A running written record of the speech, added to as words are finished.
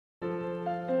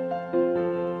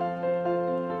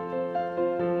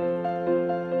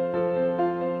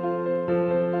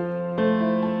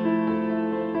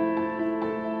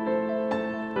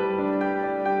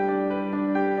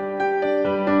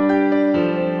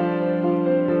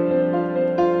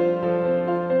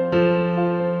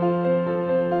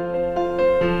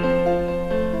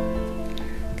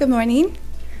Good morning.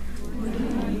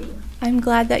 I'm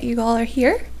glad that you all are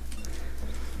here.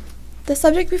 The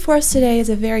subject before us today is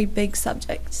a very big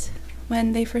subject.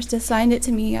 When they first assigned it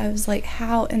to me, I was like,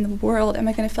 how in the world am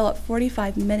I going to fill up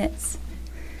 45 minutes?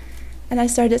 And I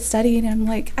started studying, and I'm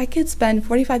like, I could spend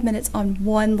 45 minutes on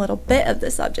one little bit of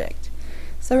the subject.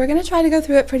 So we're going to try to go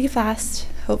through it pretty fast,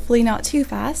 hopefully not too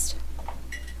fast.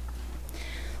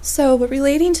 So,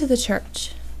 relating to the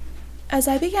church. As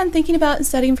I began thinking about and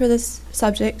studying for this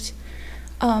subject,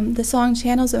 the song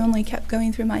Channels Only kept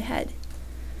going through my head.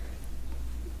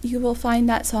 You will find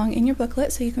that song in your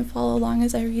booklet so you can follow along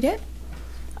as I read it.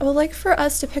 I would like for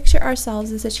us to picture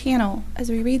ourselves as a channel as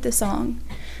we read the song.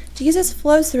 Jesus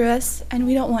flows through us, and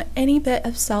we don't want any bit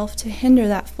of self to hinder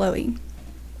that flowing.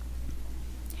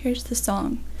 Here's the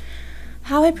song.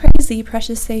 How I praise thee,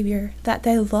 precious Savior, that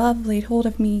thy love laid hold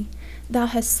of me. Thou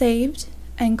hast saved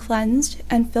and cleansed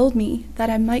and filled me, that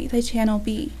I might thy channel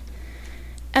be.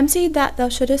 Emptied that thou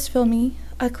shouldest fill me,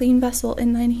 a clean vessel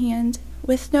in thine hand,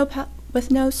 with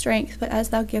no strength but as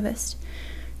thou givest,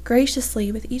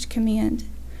 graciously with each command.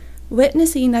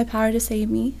 Witnessing thy power to save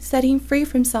me, setting free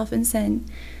from self and sin,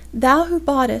 thou who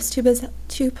boughtest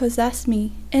to possess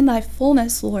me, in thy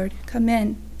fullness, Lord, come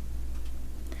in.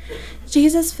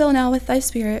 Jesus, fill now with thy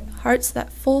Spirit hearts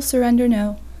that full surrender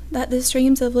know, that the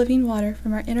streams of living water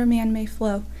from our inner man may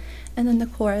flow. And then the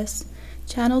chorus,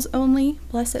 channels only,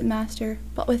 blessed Master,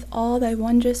 but with all thy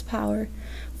wondrous power,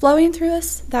 flowing through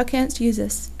us, thou canst use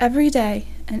us every day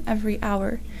and every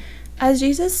hour. As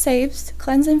Jesus saves,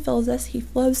 cleanses, and fills us, he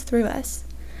flows through us.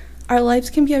 Our lives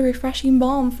can be a refreshing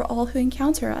balm for all who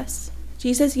encounter us.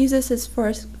 Jesus uses us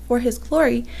for his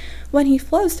glory when he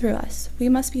flows through us. We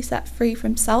must be set free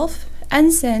from self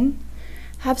and sin,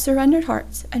 have surrendered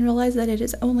hearts, and realize that it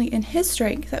is only in his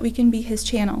strength that we can be his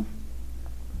channel.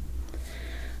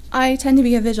 I tend to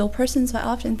be a visual person, so I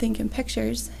often think in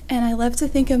pictures, and I love to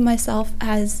think of myself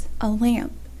as a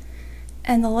lamp,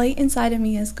 and the light inside of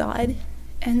me is God,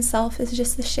 and self is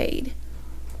just the shade.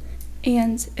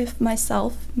 And if my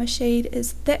shade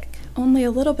is thick, only a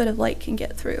little bit of light can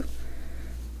get through.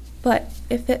 But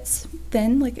if it's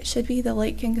thin, like it should be, the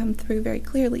light can come through very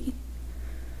clearly.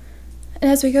 And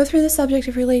as we go through the subject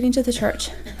of relating to the church,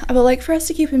 I would like for us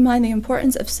to keep in mind the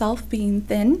importance of self being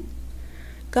thin.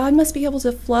 God must be able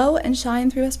to flow and shine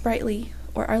through us brightly,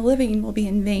 or our living will be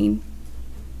in vain.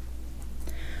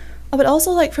 I would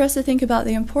also like for us to think about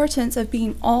the importance of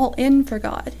being all in for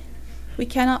God. We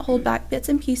cannot hold back bits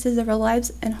and pieces of our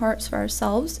lives and hearts for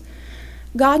ourselves.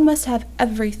 God must have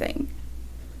everything.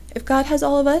 If God has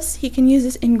all of us, he can use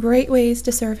us in great ways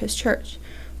to serve his church.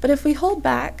 But if we hold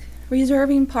back,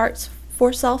 reserving parts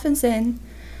for self and sin,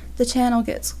 the channel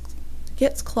gets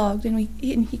clogged, and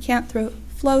he can't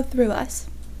flow through us.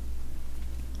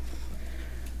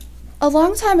 A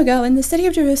long time ago, in the city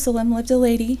of Jerusalem, lived a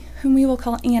lady whom we will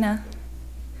call Anna.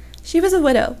 She was a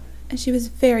widow, and she was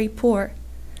very poor.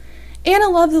 Anna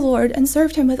loved the Lord and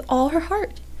served him with all her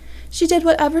heart. She did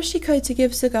whatever she could to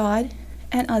give to God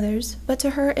and others, but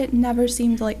to her it never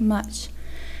seemed like much.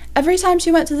 Every time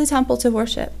she went to the temple to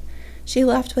worship, she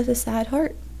left with a sad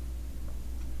heart.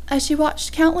 As she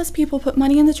watched countless people put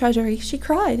money in the treasury, she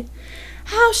cried.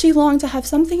 How she longed to have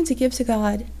something to give to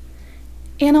God.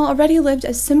 Anna already lived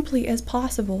as simply as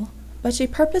possible, but she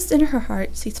purposed in her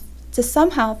heart to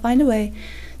somehow find a way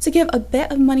to give a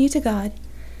bit of money to God.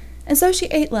 And so she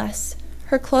ate less.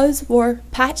 Her clothes wore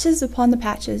patches upon the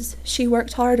patches. She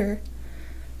worked harder.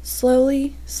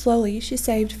 Slowly, she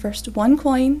saved first one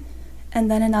coin and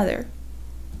then another.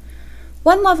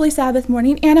 One lovely Sabbath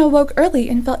morning, Anna awoke early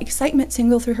and felt excitement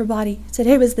tingle through her body.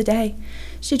 Today was the day.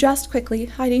 She dressed quickly,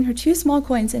 hiding her 2 small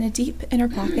coins in a deep inner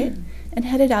pocket, and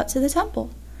headed out to the temple.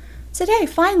 Today,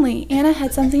 finally, Anna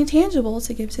had something tangible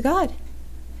to give to God.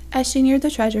 As she neared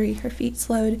the treasury, her feet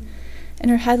slowed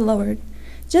and her head lowered.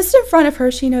 Just in front of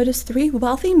her, she noticed 3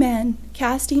 wealthy men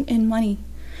casting in money.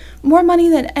 More money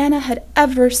than Anna had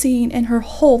ever seen in her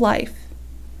whole life.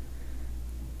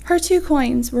 Her 2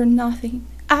 coins were nothing.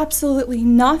 Absolutely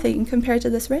nothing compared to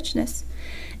this richness.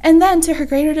 And then, to her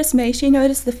greater dismay, she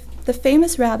noticed the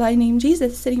famous rabbi named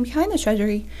Jesus sitting behind the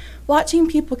treasury, watching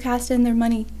people cast in their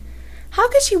money. How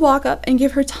could she walk up and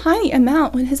give her tiny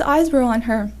amount when his eyes were on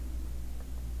her?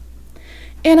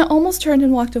 Anna almost turned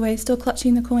and walked away, still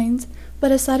clutching the coins,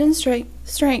 but a sudden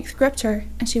strength gripped her,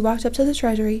 and she walked up to the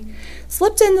treasury,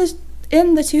 slipped in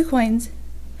the 2 coins,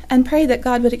 and prayed that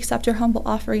God would accept her humble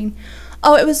offering.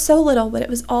 Oh, it was so little, but it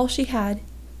was all she had.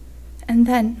 And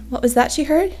then, what was that she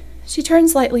heard? She turned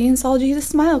slightly and saw Jesus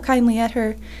smile kindly at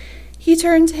her. He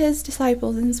turned to his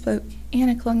disciples and spoke.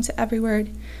 Anna clung to every word.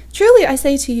 Truly I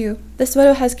say to you, this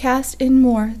widow has cast in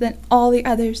more than all the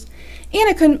others.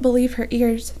 Anna couldn't believe her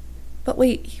ears. But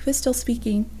wait, he was still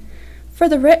speaking. For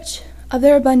the rich of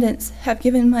their abundance have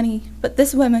given money, but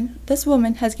this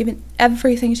woman has given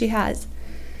everything she has.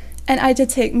 And I did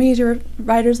take major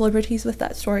writer's liberties with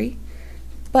that story.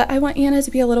 But I want Anna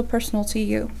to be a little personal to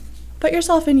you. Put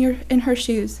yourself in her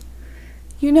shoes.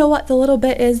 You know what the little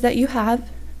bit is that you have.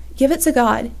 Give it to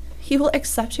God. He will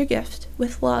accept your gift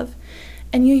with love,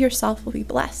 and you yourself will be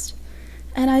blessed.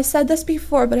 And I said this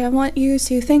before, but I want you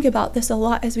to think about this a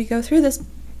lot as we go through this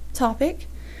topic.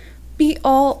 Be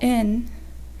all in.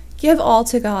 Give all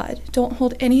to God. Don't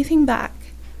hold anything back.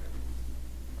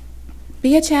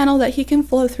 Be a channel that he can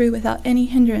flow through without any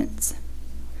hindrance.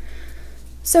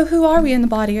 So who are we in the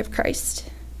body of Christ?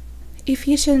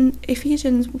 Ephesians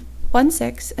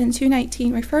 1:6 and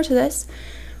 2:19 refer to this.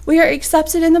 We are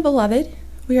accepted in the beloved.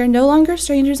 We are no longer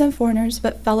strangers and foreigners,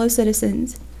 but fellow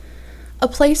citizens. A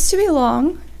place to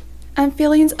belong and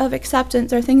feelings of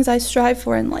acceptance are things I strive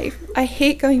for in life. I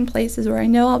hate going places where I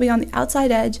know I'll be on the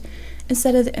outside edge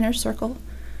instead of the inner circle.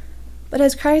 But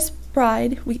as Christ's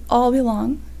bride, we all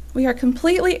belong. We are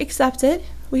completely accepted.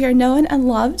 We are known and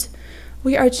loved.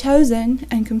 We are chosen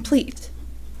and complete.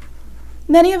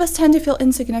 Many of us tend to feel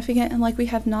insignificant and like we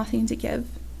have nothing to give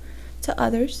to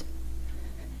others.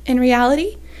 In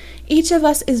reality, each of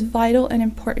us is vital and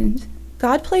important.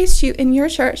 God placed you in your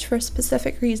church for a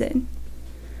specific reason,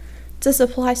 to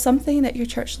supply something that your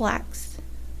church lacks.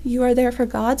 You are there for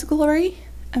God's glory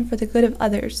and for the good of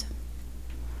others.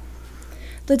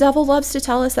 The devil loves to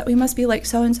tell us that we must be like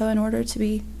so-and-so in order to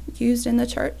be used in the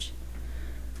church,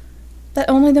 that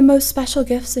only the most special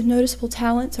gifts and noticeable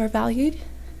talents are valued.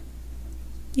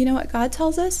 You know what God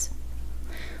tells us?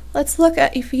 Let's look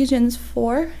at Ephesians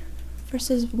 4,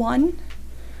 verses 1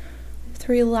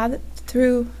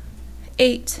 through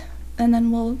 8, and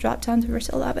then we'll drop down to verse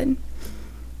 11.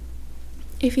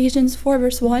 Ephesians 4,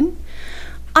 verse 1.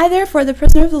 I, therefore, the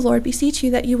prisoner of the Lord, beseech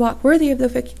you that you walk worthy of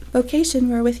the vocation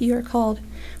wherewith you are called,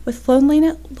 with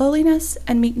lowliness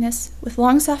and meekness, with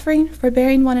longsuffering,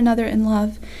 forbearing one another in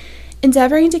love,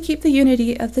 endeavoring to keep the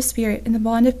unity of the Spirit in the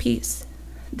bond of peace.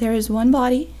 There is one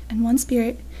body and one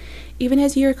Spirit, even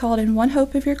as ye are called in one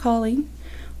hope of your calling,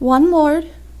 one Lord,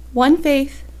 one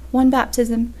faith, one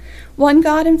baptism, one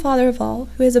God and Father of all,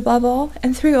 who is above all,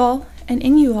 and through all, and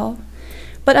in you all.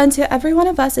 But unto every one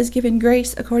of us is given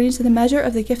grace according to the measure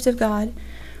of the gift of God.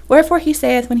 Wherefore he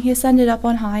saith, when he ascended up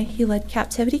on high, he led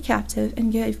captivity captive,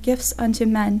 and gave gifts unto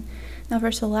men. Now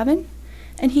verse 11.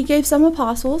 And he gave some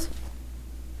apostles,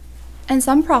 and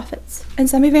some prophets, and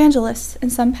some evangelists,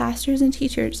 and some pastors and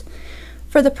teachers,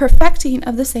 for the perfecting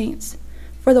of the saints,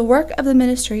 for the work of the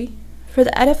ministry, for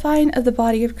the edifying of the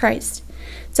body of Christ,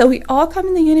 till we all come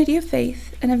in the unity of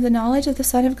faith and of the knowledge of the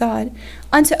Son of God,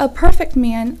 unto a perfect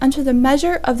man, unto the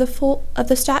measure of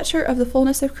the stature of the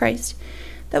fullness of Christ,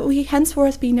 that we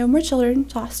henceforth be no more children,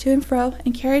 tossed to and fro,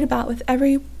 and carried about with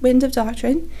every wind of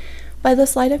doctrine, by the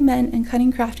sleight of men and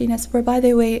cunning craftiness, whereby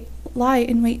they lie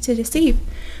in wait to deceive.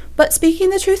 But speaking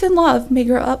the truth in love may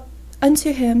grow up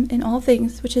unto him in all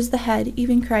things, which is the head,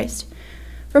 even Christ,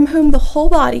 from whom the whole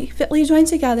body, fitly joined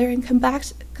together and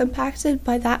compacted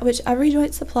by that which every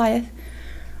joint supplieth,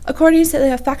 according to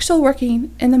the effectual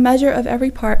working in the measure of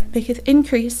every part, maketh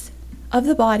increase of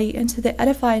the body into the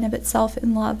edifying of itself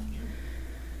in love.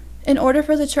 In order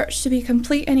for the church to be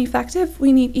complete and effective,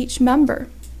 we need each member.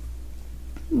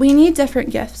 We need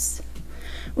different gifts.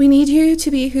 We need you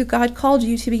to be who God called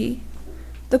you to be.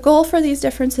 The goal for these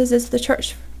differences is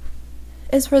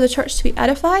for the church to be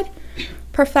edified,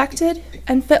 perfected,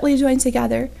 and fitly joined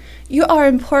together. You are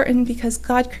important because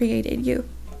God created you.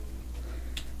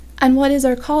 And what is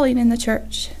our calling in the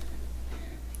church?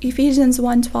 Ephesians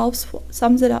 1:12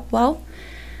 sums it up well,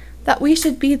 that we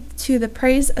should be to the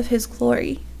praise of his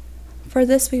glory. For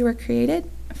this we were created,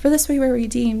 for this we were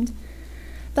redeemed.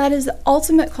 That is the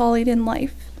ultimate calling in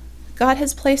life. God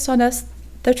has placed on us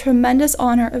the tremendous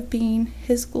honor of being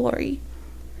his glory.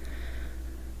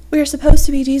 We are supposed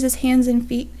to be Jesus' hands and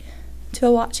feet to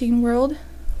a watching world.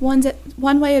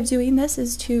 One way of doing this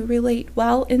is to relate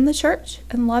well in the church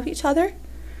and love each other.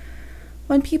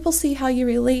 When people see how you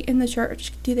relate in the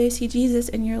church, do they see Jesus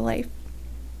in your life?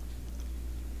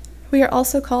 We are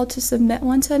also called to submit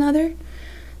one to another.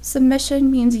 Submission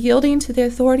means yielding to the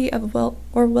authority of will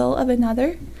of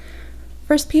another.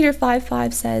 1 Peter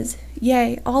 5:5 says,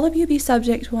 Yea, all of you be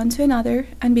subject one to another,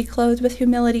 and be clothed with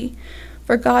humility,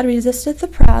 for God resisteth the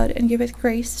proud, and giveth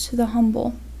grace to the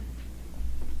humble.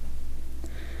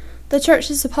 The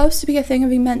church is supposed to be a thing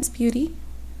of immense beauty.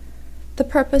 The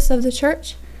purpose of the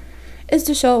church is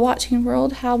to show a watching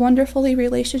world how wonderfully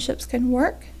relationships can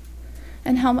work,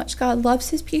 and how much God loves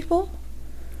his people.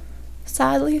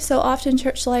 Sadly, so often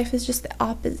church life is just the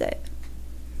opposite.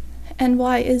 And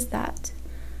why is that?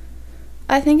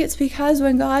 I think it's because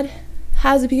when God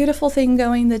has a beautiful thing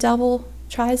going, the devil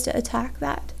tries to attack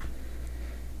that.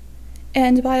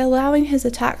 And by allowing his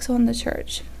attacks on the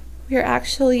church, we are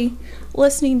actually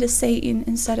listening to Satan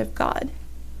instead of God.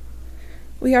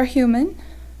 We are human,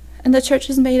 and the church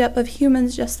is made up of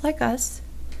humans just like us.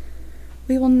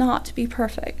 We will not be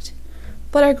perfect,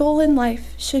 but our goal in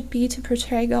life should be to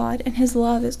portray God and his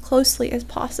love as closely as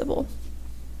possible.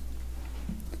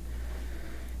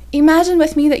 Imagine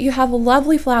with me that you have a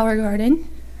lovely flower garden.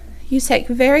 You take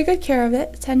very good care of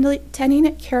it, tending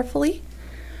it carefully.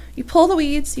 You pull the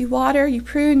weeds, you water, you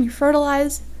prune, you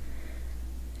fertilize,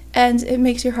 and it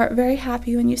makes your heart very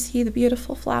happy when you see the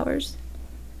beautiful flowers.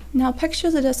 Now picture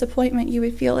the disappointment you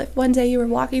would feel if one day you were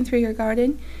walking through your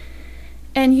garden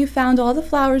and you found all the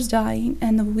flowers dying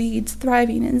and the weeds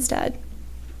thriving instead.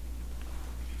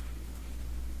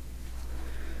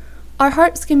 Our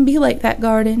hearts can be like that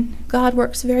garden. God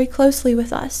works very closely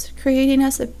with us, creating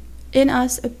in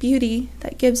us a beauty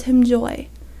that gives him joy.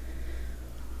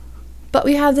 But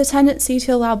we have the tendency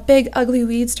to allow big, ugly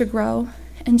weeds to grow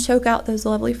and choke out those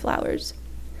lovely flowers.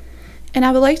 And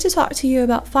I would like to talk to you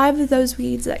about 5 of those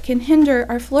weeds that can hinder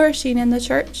our flourishing in the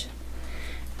church.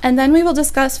 And then we will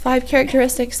discuss 5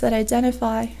 characteristics that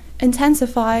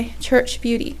intensify church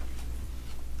beauty.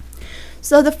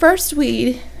 So the first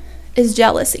weed is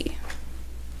jealousy.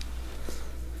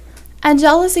 And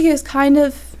jealousy is kind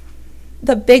of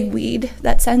the big weed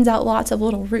that sends out lots of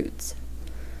little roots.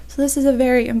 So this is a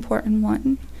very important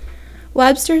one.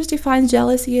 Webster's defines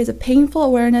jealousy as a painful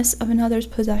awareness of another's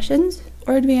possessions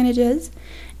or advantages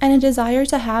and a desire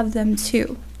to have them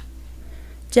too.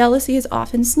 Jealousy is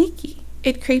often sneaky.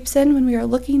 It creeps in when we are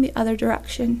looking the other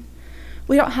direction.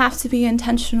 We don't have to be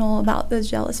intentional about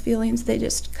those jealous feelings, they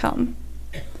just come.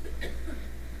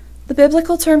 The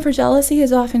biblical term for jealousy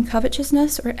is often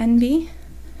covetousness or envy.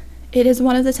 It is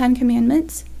one of the 10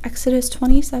 Commandments. Exodus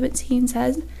 20:17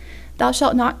 says, "Thou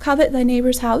shalt not covet thy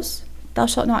neighbor's house. Thou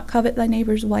shalt not covet thy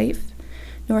neighbor's wife,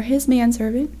 nor his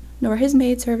manservant, nor his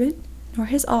maidservant, nor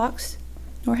his ox,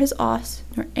 nor his ox,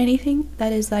 nor anything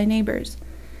that is thy neighbor's."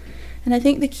 And I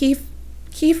think the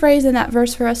key phrase in that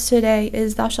verse for us today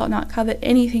is, "Thou shalt not covet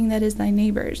anything that is thy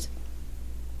neighbor's."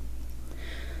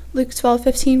 Luke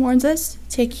 12:15 warns us,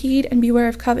 "Take heed and beware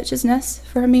of covetousness,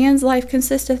 for a man's life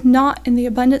consisteth not in the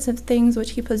abundance of things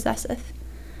which he possesseth."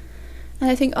 And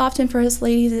I think often for us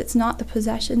ladies, it's not the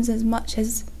possessions as much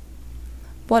as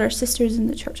what our sisters in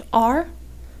the church are,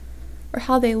 or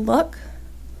how they look,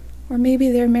 or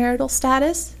maybe their marital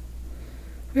status.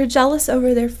 We're jealous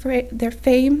over their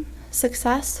fame,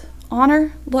 success,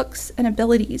 honor, looks, and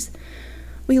abilities.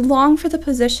 We long for the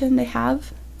position they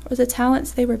have or the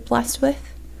talents they were blessed with.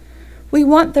 We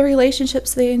want the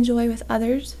relationships they enjoy with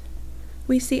others.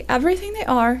 We see everything they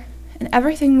are and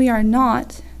everything we are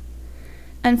not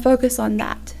and focus on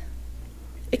that.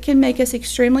 It can make us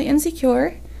extremely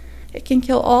insecure. It can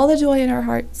kill all the joy in our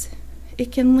hearts.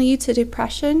 It can lead to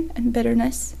depression and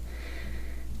bitterness.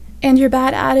 And your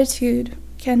bad attitude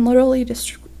can literally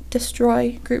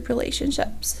destroy group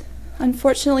relationships.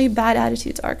 Unfortunately, bad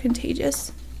attitudes are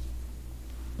contagious.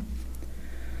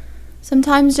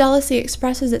 Sometimes jealousy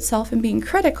expresses itself in being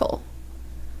critical.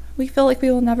 We feel like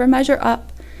we will never measure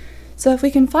up, so if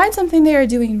we can find something they are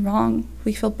doing wrong,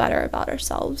 we feel better about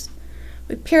ourselves.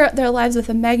 We peer at their lives with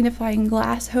a magnifying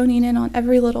glass, honing in on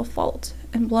every little fault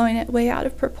and blowing it way out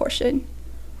of proportion.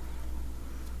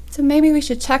 So maybe we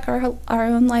should check our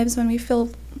own lives when we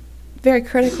feel very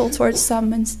critical towards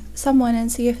someone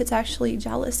and see if it's actually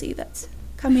jealousy that's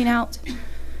coming out.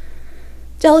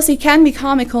 Jealousy can be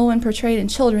comical when portrayed in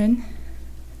children.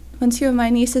 When 2 of my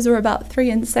nieces were about 3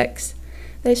 and 6,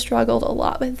 they struggled a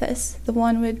lot with this. The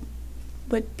one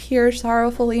would peer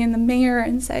sorrowfully in the mirror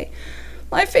and say,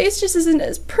 "My face just isn't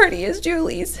as pretty as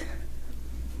Julie's."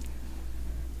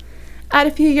 Add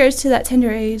a few years to that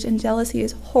tender age, and jealousy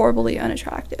is horribly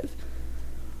unattractive.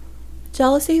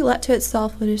 Jealousy, left to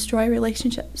itself, will destroy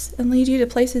relationships and lead you to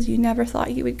places you never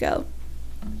thought you would go.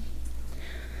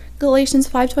 Galatians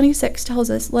 5:26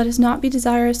 tells us, "Let us not be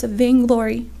desirous of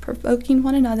vainglory, provoking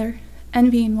one another,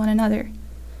 envying one another."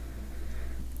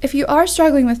 If you are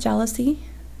struggling with jealousy,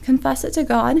 confess it to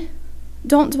God.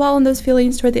 Don't dwell on those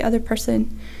feelings toward the other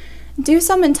person. Do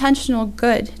some intentional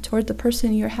good toward the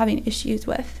person you're having issues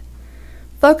with.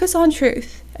 Focus on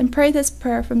truth and pray this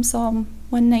prayer from Psalm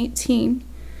 119.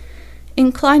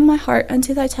 "Incline my heart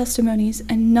unto thy testimonies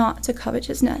and not to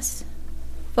covetousness."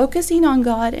 Focusing on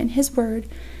God and his word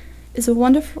is a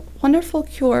wonderful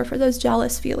cure for those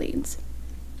jealous feelings.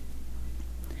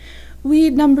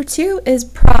 Weed number 2 is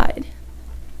pride.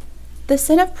 The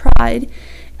sin of pride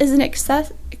is an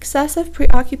excessive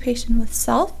preoccupation with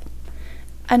self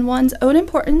and one's own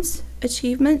importance,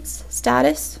 achievements,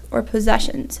 status, or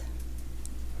possessions.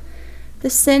 The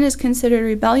sin is considered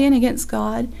rebellion against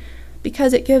God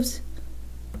because it gives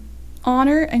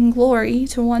honor and glory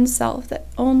to oneself that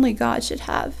only God should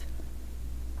have.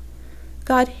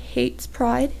 God hates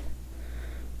pride.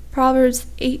 Proverbs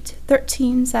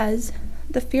 8:13 says,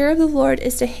 "The fear of the Lord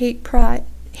is to hate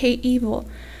evil.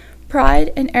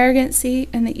 Pride and arrogancy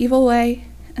and the evil way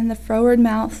and the froward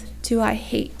mouth do I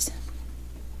hate."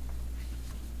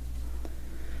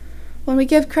 When we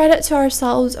give credit to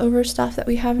ourselves over stuff that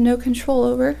we have no control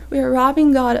over, we are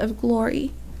robbing God of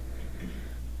glory.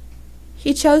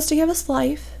 He chose to give us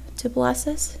life, to bless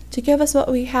us, to give us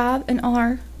what we have and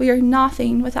are. We are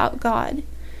nothing without God.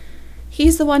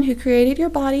 He's the one who created your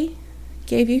body,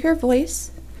 gave you your voice,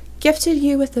 gifted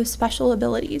you with those special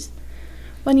abilities.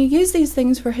 When you use these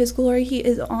things for His glory, He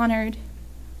is honored.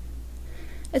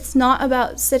 It's not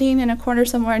about sitting in a corner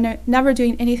somewhere never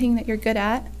doing anything that you're good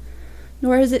at,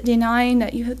 nor is it denying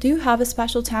that you do have a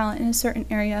special talent in a certain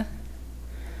area,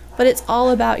 but it's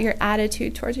all about your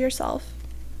attitude towards yourself.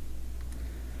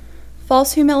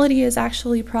 False humility is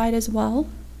actually pride as well.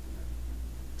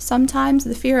 Sometimes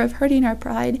the fear of hurting our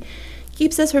pride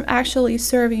keeps us from actually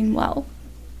serving well.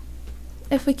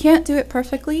 If we can't do it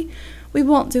perfectly, we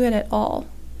won't do it at all.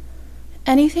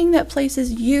 Anything that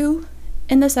places you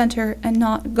in the center and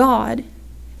not God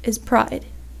is pride.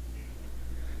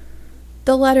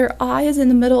 The letter I is in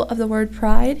the middle of the word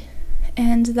pride,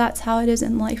 and that's how it is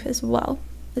in life as well.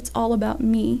 It's all about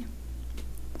me.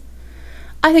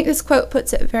 I think this quote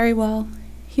puts it very well.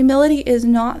 Humility is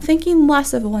not thinking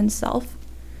less of oneself,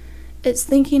 it's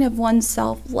thinking of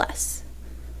oneself less.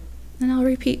 And I'll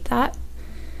repeat that.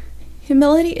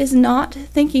 Humility is not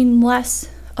thinking less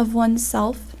of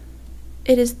oneself,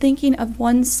 it is thinking of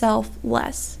oneself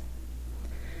less.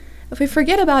 If we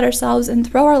forget about ourselves and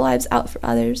throw our lives out for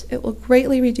others, it will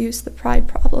greatly reduce the pride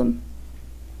problem.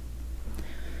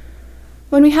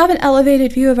 When we have an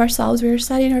elevated view of ourselves, we are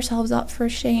setting ourselves up for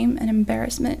shame and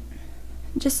embarrassment.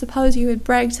 Just suppose you would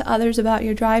brag to others about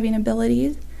your driving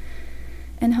abilities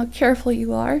and how careful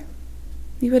you are.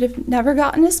 You would have never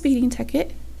gotten a speeding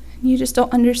ticket, and you just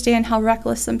don't understand how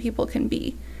reckless some people can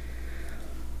be.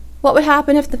 What would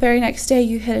happen if the very next day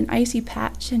you hit an icy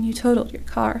patch and you totaled your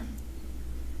car?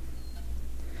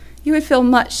 You would feel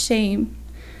much shame.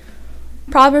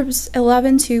 Proverbs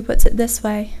 11:2 puts it this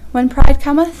way, "When pride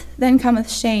cometh, then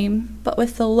cometh shame, but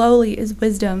with the lowly is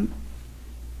wisdom."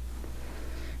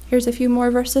 Here's a few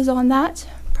more verses on that.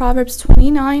 Proverbs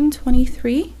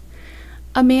 29:23,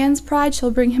 "A man's pride shall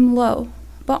bring him low,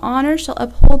 but honor shall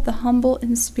uphold the humble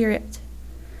in spirit."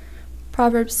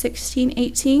 Proverbs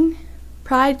 16:18,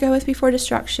 "Pride goeth before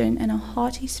destruction, and a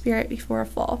haughty spirit before a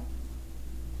fall."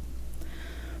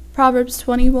 Proverbs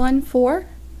 21:4,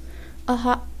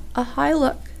 A high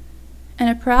look and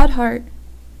a proud heart,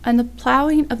 and the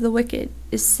plowing of the wicked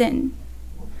is sin.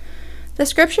 The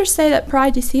scriptures say that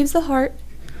pride deceives the heart,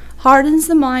 hardens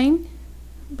the mind,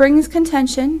 brings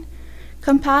contention,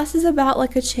 compasses about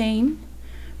like a chain,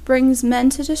 brings men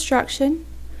to destruction,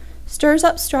 stirs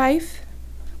up strife,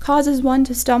 causes one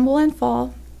to stumble and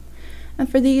fall. And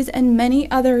for these and many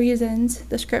other reasons,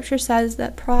 the scripture says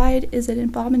that pride is an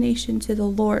abomination to the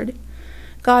Lord.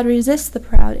 God resists the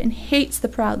proud and hates the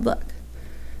proud look.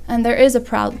 And there is a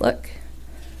proud look.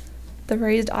 The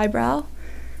raised eyebrow,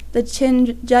 the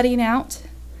chin jutting out,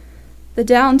 the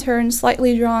downturned,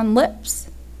 slightly drawn lips,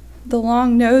 the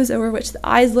long nose over which the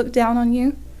eyes look down on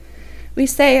you. We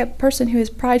say a person who is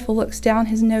prideful looks down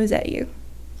his nose at you.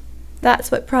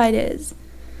 That's what pride is.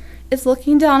 It's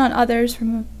looking down on others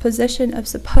from a position of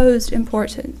supposed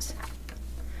importance.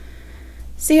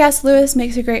 C.S. Lewis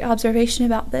makes a great observation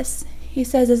about this. He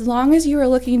says, as long as you are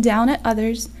looking down at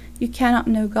others, you cannot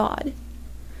know God.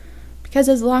 Because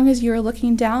as long as you are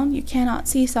looking down, you cannot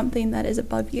see something that is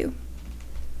above you.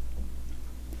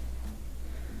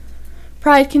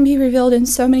 Pride can be revealed in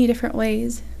so many different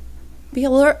ways. Be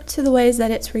alert to the ways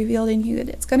that it's revealed in you.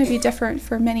 It's going to be different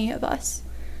for many of us.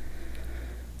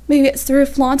 Maybe it's through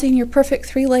flaunting your perfect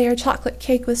 3-layer chocolate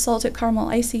cake with salted caramel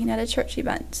icing at a church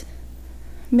event.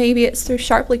 Maybe it's through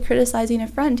sharply criticizing a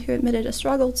friend who admitted a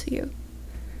struggle to you.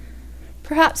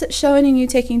 Perhaps it's showing in you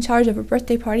taking charge of a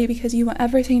birthday party because you want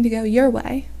everything to go your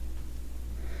way.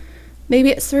 Maybe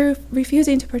it's through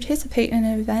refusing to participate in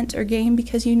an event or game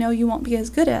because you know you won't be as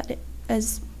good at it.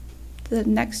 as the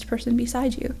next person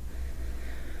beside you.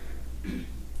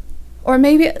 Or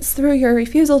maybe it's through your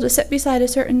refusal to sit beside a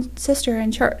certain sister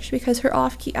in church because her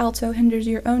off-key alto hinders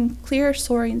your own clear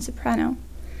soaring soprano.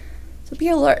 So be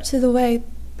alert to the way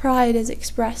pride is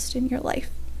expressed in your life.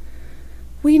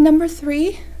 Weed number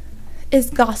 3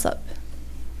 is gossip.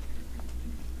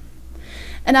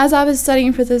 And as I was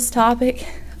studying for this topic,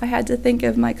 I had to think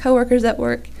of my coworkers at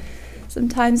work.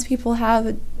 Sometimes people have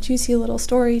a juicy little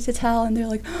story to tell, and they're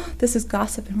like, oh, this is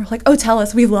gossip. And we're like, oh, tell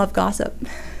us, we love gossip.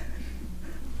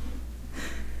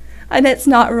 And it's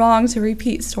not wrong to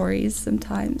repeat stories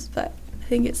sometimes, but I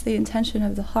think it's the intention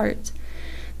of the heart.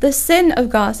 The sin of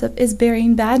gossip is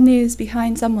bearing bad news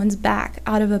behind someone's back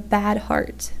out of a bad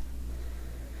heart.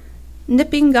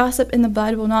 Nipping gossip in the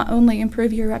bud will not only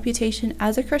improve your reputation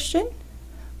as a Christian,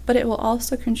 but it will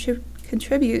also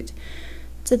contribute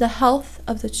to the health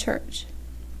of the church.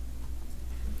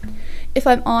 If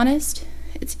I'm honest,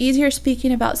 it's easier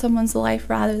speaking about someone's life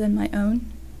rather than my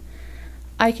own.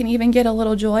 I can even get a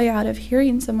little joy out of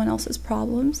hearing someone else's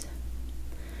problems.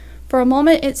 For a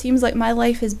moment, it seems like my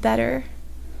life is better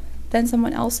than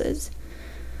someone else's.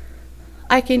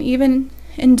 I can even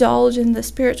indulge in the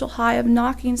spiritual high of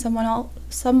knocking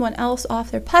someone else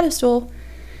off their pedestal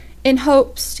in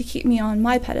hopes to keep me on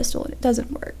my pedestal, and it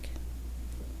doesn't work.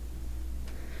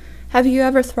 Have you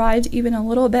ever thrived even a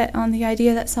little bit on the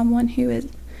idea that someone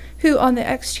who on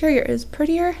the exterior is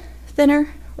prettier,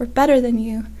 thinner, or better than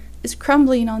you is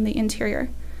crumbling on the interior?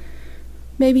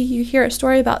 Maybe you hear a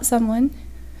story about someone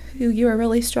who you are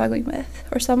really struggling with,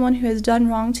 or someone who has done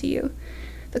wrong to you.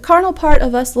 The carnal part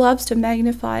of us loves to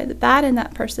magnify the bad in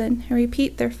that person and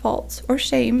repeat their faults or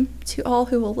shame to all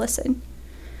who will listen.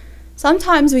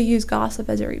 Sometimes we use gossip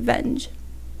as a revenge.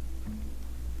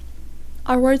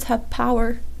 Our words have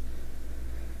power.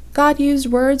 God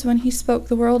used words when he spoke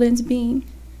the world into being.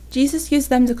 Jesus used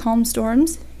them to calm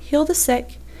storms, heal the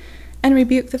sick, and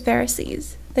rebuke the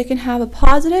Pharisees. They can have a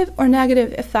positive or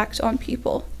negative effect on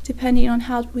people, depending on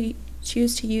how we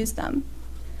choose to use them.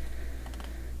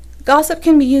 Gossip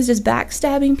can be used as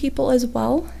backstabbing people as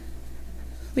well.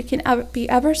 We can be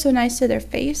ever so nice to their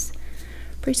face,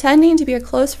 pretending to be a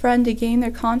close friend to gain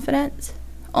their confidence,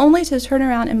 only to turn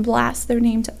around and blast their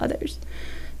name to others.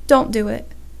 Don't do it.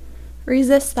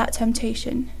 Resist that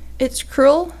temptation. It's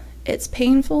cruel, it's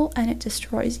painful, and it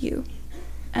destroys you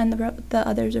and the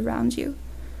others around you.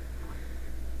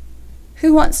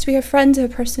 Who wants to be a friend to a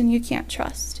person you can't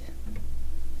trust?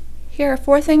 Here are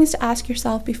 4 things to ask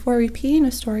yourself before repeating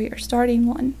a story or starting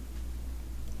one.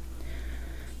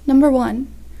 Number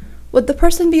 1, would the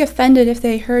person be offended if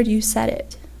they heard you said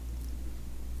it?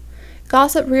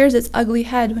 Gossip rears its ugly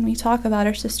head when we talk about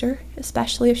our sister,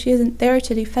 especially if she isn't there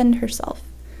to defend herself.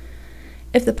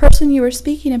 If the person you were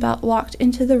speaking about walked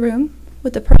into the room,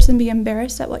 would the person be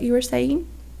embarrassed at what you were saying?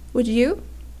 Would you?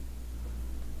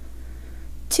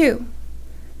 2,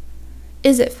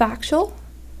 is it factual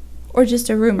or just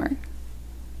a rumor?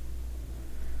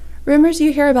 Rumors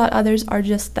you hear about others are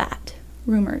just that,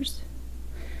 rumors.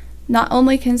 Not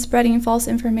only can spreading false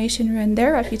information ruin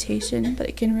their reputation, but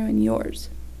it can ruin yours.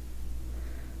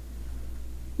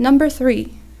 Number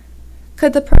 3,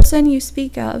 could the person you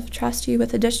speak of trust you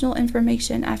with additional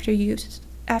information after you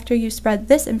spread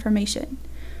this information?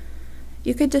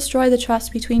 You could destroy the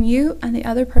trust between you and the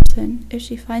other person if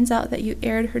she finds out that you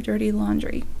aired her dirty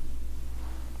laundry.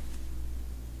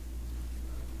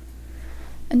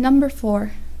 And number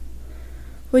 4,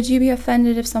 would you be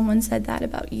offended if someone said that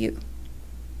about you?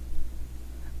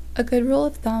 A good rule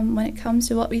of thumb when it comes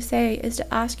to what we say is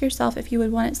to ask yourself if you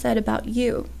would want it said about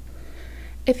you.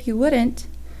 If you wouldn't,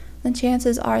 then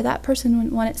chances are that person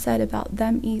wouldn't want it said about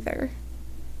them either.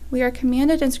 We are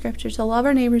commanded in Scripture to love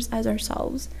our neighbors as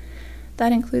ourselves.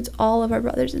 That includes all of our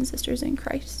brothers and sisters in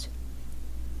Christ.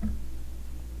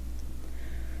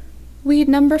 Weed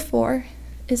number 4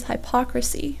 is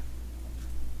hypocrisy.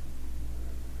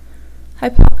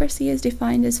 Hypocrisy is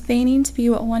defined as feigning to be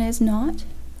what one is not,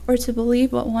 or to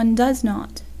believe what one does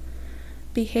not.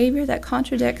 Behavior that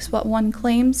contradicts what one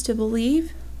claims to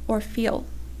believe or feel.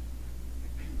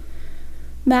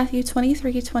 Matthew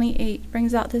 23:28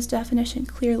 brings out this definition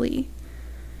clearly.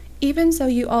 Even so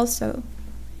you also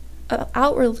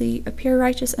outwardly appear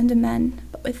righteous unto men,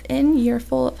 but within ye are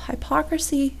full of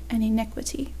hypocrisy and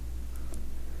iniquity.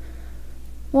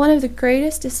 One of the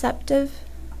greatest deceptive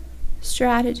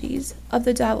strategies of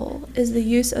the devil is the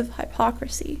use of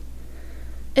hypocrisy.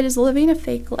 It is living a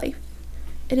fake life.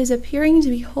 It is appearing to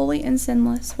be holy and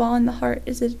sinless, while in the heart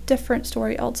is a different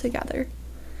story altogether.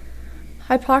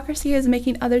 Hypocrisy is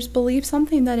making others believe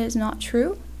something that is not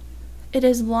true. It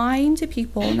is lying to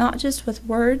people, not just with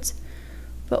words,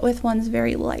 but with one's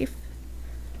very life.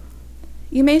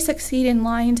 You may succeed in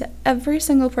lying to every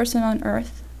single person on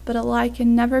earth, but a lie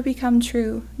can never become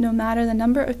true, no matter the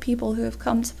number of people who have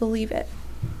come to believe it.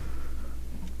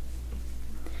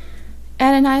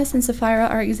 Ananias and Sapphira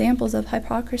are examples of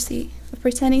hypocrisy, of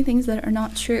pretending things that are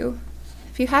not true.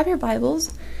 If you have your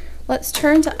Bibles, let's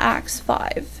turn to Acts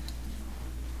 5.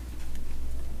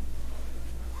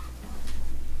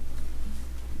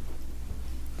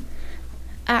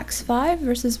 Acts 5,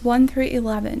 verses 1 through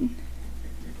 11.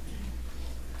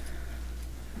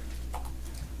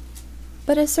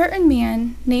 But a certain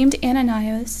man named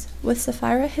Ananias, with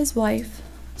Sapphira his wife,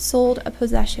 sold a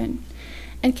possession,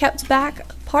 and kept back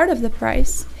part of the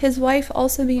price, his wife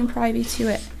also being privy to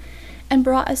it, and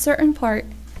brought a certain part,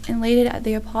 and laid it at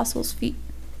the apostles' feet.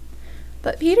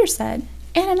 But Peter said,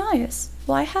 Ananias,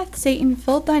 why hath Satan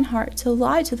filled thine heart to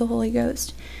lie to the Holy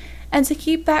Ghost, and to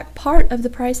keep back part of the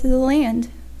price of the land?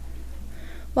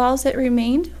 Whilst it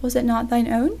remained, was it not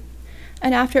thine own?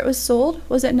 And after it was sold,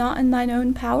 was it not in thine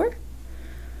own power?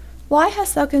 Why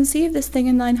hast thou conceived this thing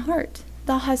in thine heart?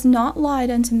 Thou hast not lied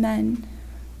unto men,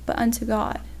 but unto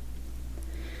God.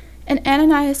 And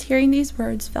Ananias, hearing these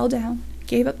words, fell down,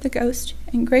 gave up the ghost,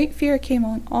 and great fear came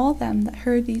on all them that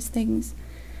heard these things.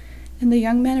 And the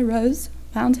young man arose,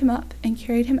 wound him up, and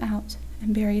carried him out,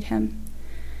 and buried him.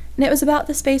 And it was about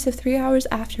the space of 3 hours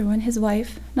after, when his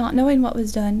wife, not knowing what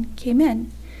was done, came in.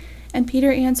 And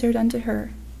Peter answered unto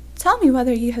her, Tell me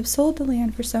whether ye have sold the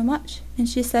land for so much. And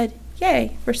she said,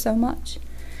 Yea, for so much.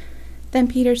 Then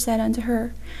Peter said unto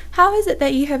her, How is it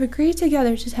that ye have agreed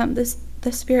together to tempt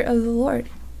the Spirit of the Lord?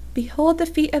 Behold, the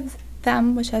feet of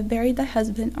them which have buried thy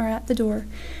husband are at the door,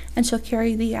 and shall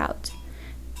carry thee out.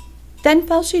 Then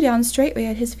fell she down straightway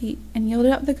at his feet, and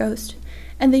yielded up the ghost.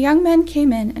 And the young men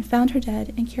came in, and found her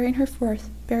dead, and carrying her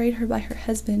forth, buried her by her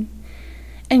husband.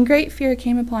 And great fear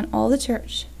came upon all the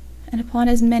church, and upon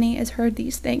as many as heard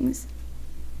these things.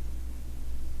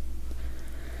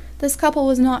 This couple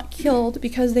was not killed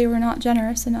because they were not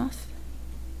generous enough.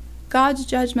 God's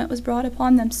judgment was brought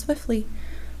upon them swiftly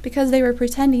because they were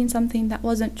pretending something that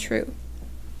wasn't true.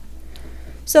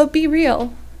 So be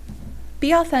real.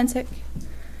 Be authentic.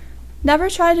 Never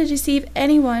try to deceive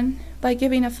anyone by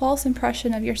giving a false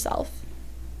impression of yourself.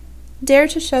 Dare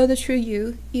to show the true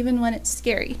you, even when it's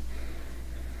scary.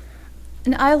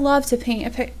 And I love to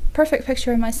paint a perfect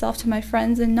picture of myself to my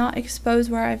friends and not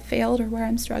expose where I've failed or where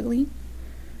I'm struggling.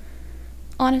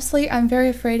 Honestly, I'm very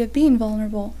afraid of being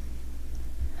vulnerable.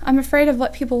 I'm afraid of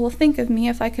what people will think of me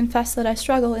if I confess that I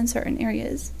struggle in certain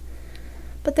areas.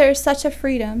 But there is such a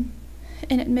freedom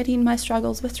in admitting my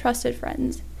struggles with trusted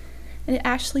friends, and it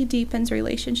actually deepens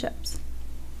relationships.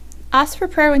 Ask for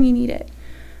prayer when you need it.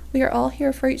 We are all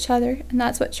here for each other, and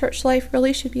that's what church life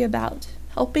really should be about,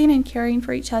 helping and caring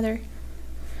for each other.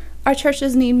 Our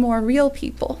churches need more real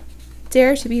people.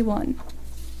 Dare to be one.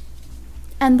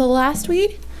 And the last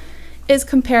weed is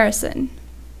comparison.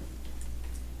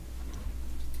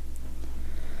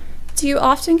 Do you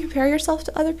often compare yourself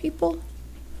to other people?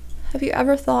 Have you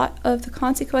ever thought of the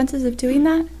consequences of doing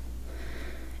that?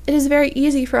 It is very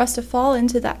easy for us to fall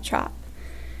into that trap.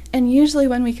 And usually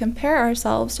when we compare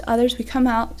ourselves to others, we come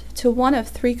out to one of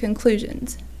 3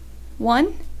 conclusions.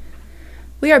 1,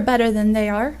 we are better than they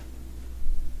are.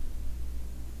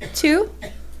 2,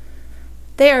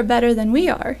 they are better than we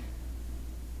are.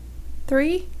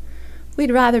 3, we'd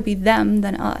rather be them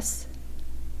than us.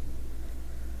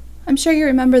 I'm sure you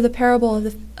remember the parable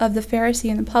of the Pharisee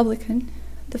and the publican.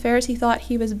 The Pharisee thought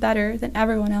he was better than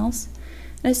everyone else,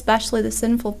 and especially the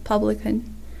sinful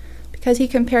publican, because he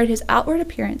compared his outward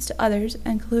appearance to others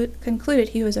and concluded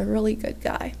he was a really good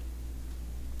guy.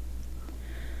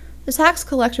 The tax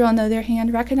collector, on the other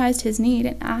hand, recognized his need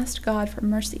and asked God for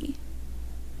mercy.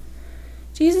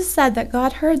 Jesus said that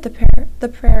God heard the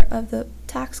prayer of the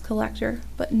tax collector,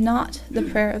 but not the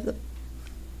prayer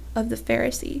of the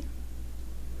Pharisee.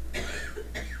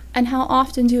 And how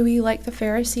often do we, like the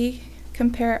Pharisee,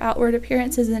 compare outward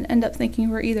appearances and end up thinking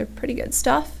we're either pretty good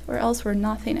stuff or else we're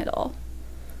nothing at all?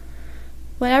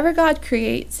 Whenever God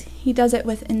creates, he does it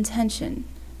with intention.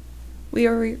 We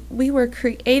were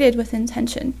created with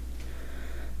intention.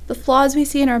 The flaws we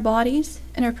see in our bodies,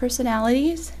 in our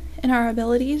personalities, in our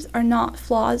abilities are not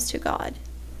flaws to God.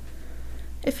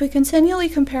 If we continually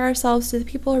compare ourselves to the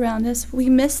people around us, we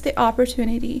miss the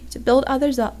opportunity to build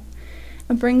others up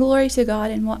and bring glory to God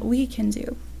in what we can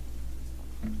do.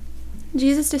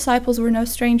 Jesus' disciples were no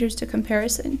strangers to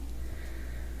comparison.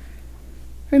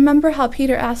 Remember how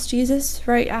Peter asked Jesus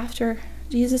right after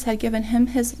Jesus had given him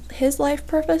his life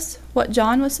purpose, what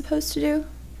John was supposed to do?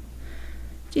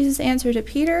 Jesus' answer to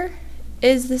Peter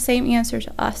is the same answer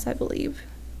to us, I believe.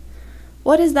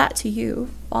 What is that to you?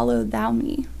 Follow thou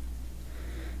me.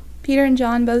 Peter and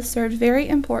John both served very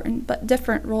important but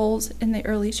different roles in the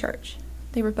early church.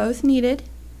 They were both needed,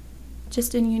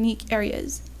 just in unique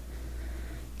areas.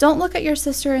 Don't look at your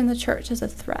sister in the church as a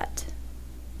threat.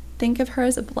 Think of her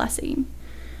as a blessing.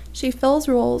 She fills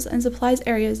roles and supplies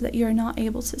areas that you are not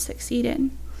able to succeed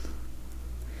in.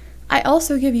 I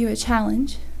also give you a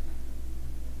challenge.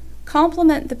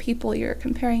 Compliment the people you're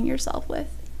comparing yourself with.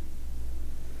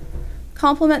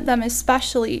 Compliment them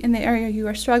especially in the area you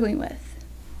are struggling with.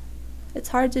 It's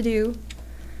hard to do,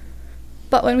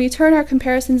 but when we turn our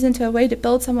comparisons into a way to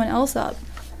build someone else up,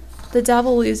 the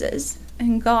devil loses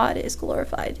and God is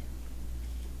glorified.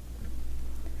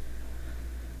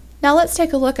 Now let's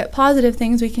take a look at positive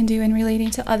things we can do in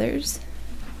relating to others.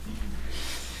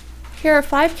 Here are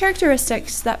 5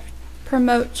 characteristics that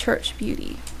promote church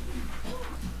beauty.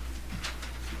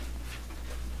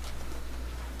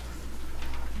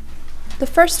 The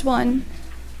first one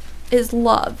is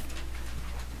love.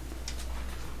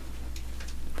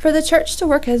 For the church to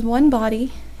work as one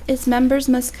body, its members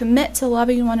must commit to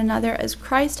loving one another as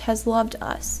Christ has loved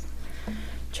us.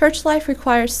 Church life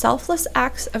requires selfless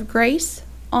acts of grace,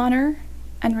 honor,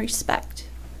 and respect.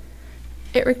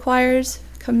 It requires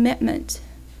commitment.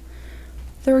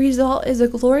 The result is a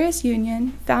glorious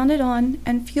union founded on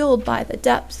and fueled by the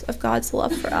depths of God's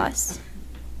love for us.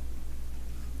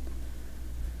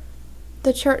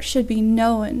 The church should be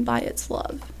known by its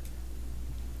love.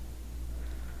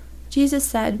 Jesus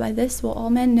said, "By this will all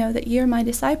men know that ye are my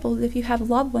disciples, if you have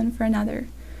love one for another."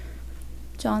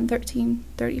 John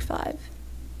 13:35.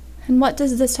 And what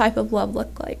does this type of love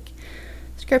look like?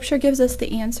 Scripture gives us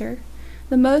the answer.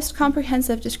 The most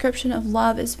comprehensive description of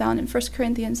love is found in 1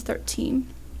 Corinthians 13.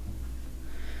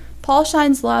 Paul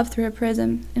shines love through a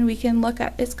prism, and we can look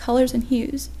at its colors and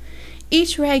hues.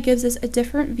 Each ray gives us a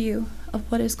different view of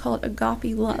what is called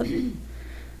agape love.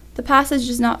 The passage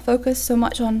does not focus so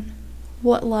much on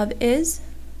what love is,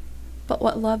 but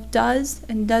what love does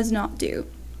and does not do.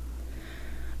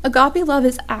 Agape love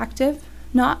is active,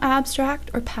 not abstract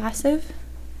or passive.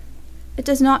 It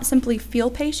does not simply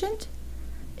feel patient,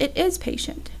 it is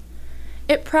patient.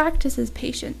 It practices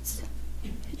patience.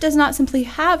 It does not simply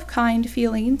have kind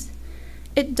feelings,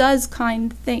 it does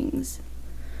kind things.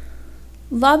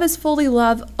 Love is fully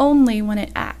love only when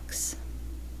it acts.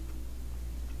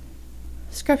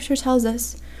 Scripture tells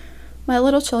us, "My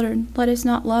little children, let us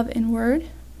not love in word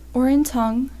or in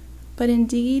tongue, but in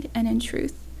deed and in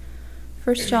truth."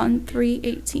 1 John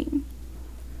 3:18.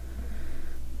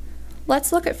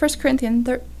 Let's look at 1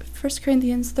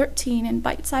 Corinthians 13 in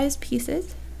bite-sized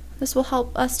pieces. This will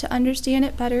help us to understand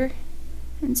it better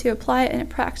and to apply it in a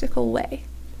practical way.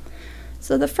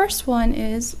 So the first one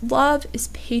is, love is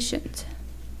patient.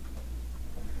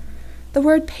 The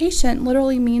word patient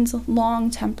literally means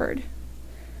long-tempered.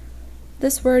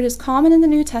 This word is common in the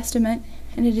New Testament,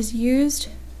 and it is used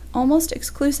almost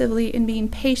exclusively in being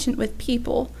patient with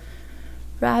people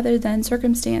rather than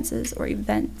circumstances or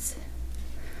events.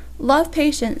 Love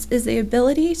patience is the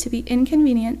ability to be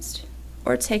inconvenienced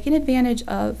or taken advantage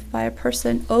of by a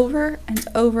person over and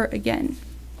over again.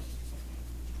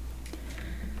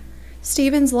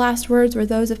 Stephen's last words were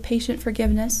those of patient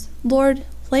forgiveness. "Lord,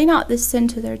 lay not this sin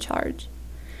to their charge."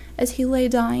 As he lay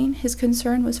dying, his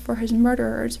concern was for his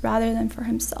murderers rather than for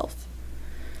himself.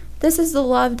 This is the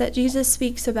love that Jesus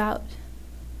speaks about,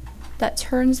 that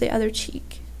turns the other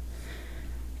cheek.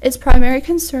 Its primary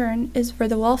concern is for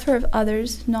the welfare of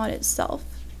others, not itself.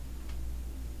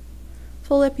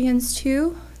 Philippians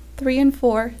 2:3 and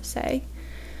 4 say,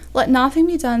 "Let nothing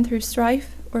be done through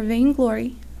strife or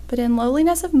vainglory, but in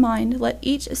lowliness of mind let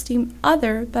each esteem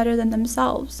other better than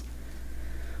themselves.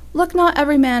 Look not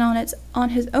every man on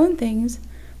his own things,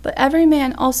 but every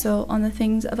man also on the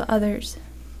things of others."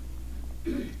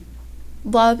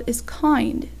 Love is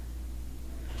kind.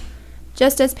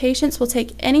 Just as patience will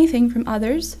take anything from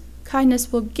others,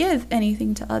 kindness will give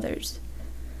anything to others.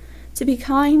 To be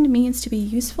kind means to be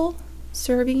useful,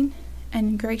 serving,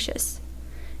 and gracious.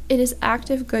 It is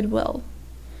active goodwill.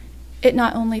 It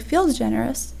not only feels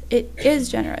generous, it is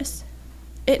generous.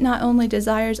 It not only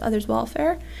desires others'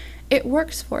 welfare, it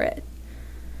works for it.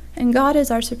 And God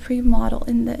is our supreme model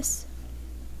in this.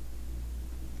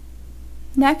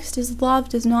 Next is love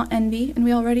does not envy, and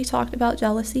we already talked about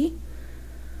jealousy.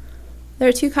 There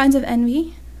are 2 kinds of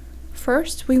envy.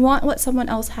 First, we want what someone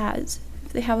else has.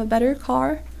 If they have a better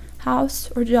car, house,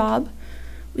 or job,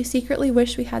 we secretly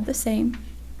wish we had the same.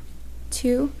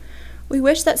 2, we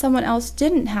wish that someone else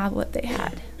didn't have what they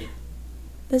had.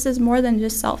 This is more than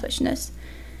just selfishness.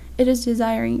 It is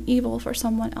desiring evil for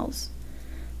someone else.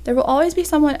 There will always be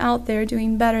someone out there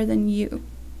doing better than you.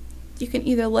 You can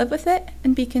either live with it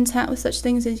and be content with such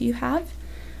things as you have,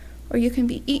 or you can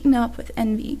be eaten up with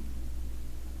envy.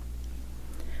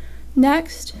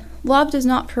 Next, love does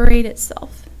not parade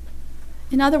itself.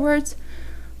 In other words,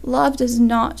 love does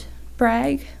not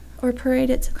brag or parade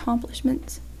its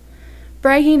accomplishments.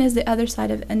 Bragging is the other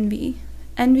side of envy.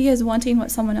 Envy is wanting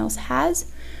what someone else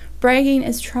has. Bragging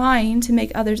is trying to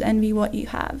make others envy what you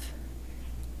have.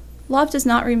 Love does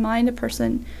not remind a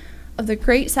person of the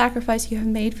great sacrifice you have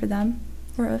made for them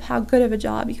or of how good of a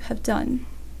job you have done.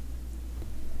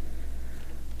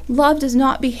 Love does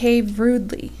not behave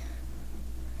rudely.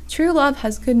 True love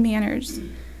has good manners.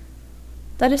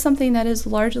 That is something that is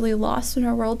largely lost in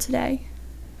our world today.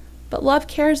 But love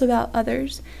cares about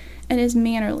others and is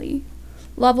mannerly.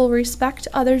 Love will respect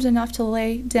others enough to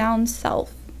lay down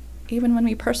self, even when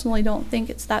we personally don't think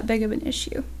it's that big of an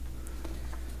issue.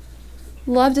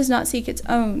 Love does not seek its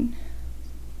own.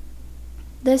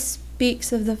 This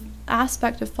speaks of the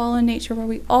aspect of fallen nature where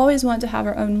we always want to have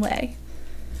our own way.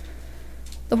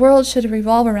 The world should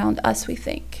revolve around us, we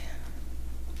think.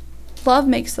 Love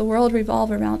makes the world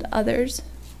revolve around others,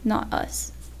 not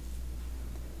us.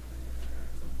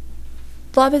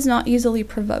 Love is not easily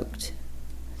provoked.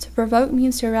 To provoke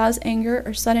means to arouse anger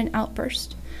or sudden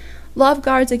outburst. Love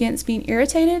guards against being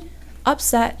irritated,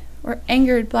 upset, or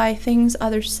angered by things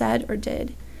others said or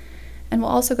did, and will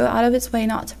also go out of its way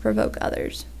not to provoke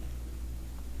others.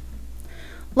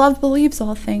 Love believes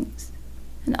all things.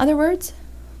 In other words,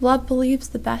 love believes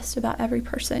the best about every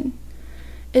person.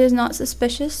 It is not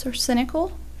suspicious or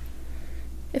cynical.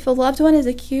 If a loved one is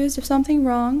accused of something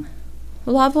wrong,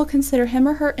 love will consider him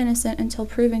or her innocent until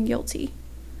proven guilty.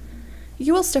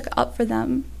 You will stick up for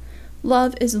them.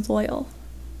 Love is loyal.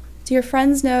 Do your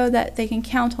friends know that they can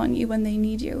count on you when they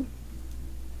need you?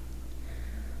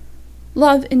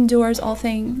 Love endures all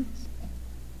things.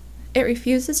 It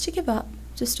refuses to give up,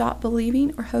 to stop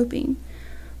believing or hoping.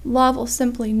 Love will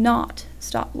simply not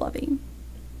stop loving.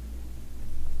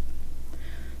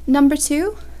 Number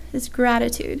 2 is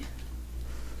gratitude.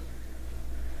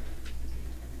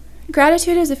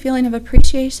 Gratitude is a feeling of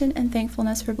appreciation and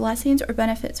thankfulness for blessings or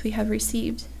benefits we have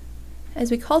received.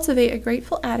 As we cultivate a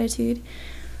grateful attitude,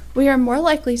 we are more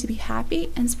likely to be happy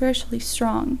and spiritually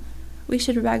strong. We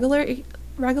should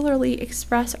regularly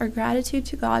express our gratitude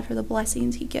to God for the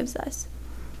blessings He gives us.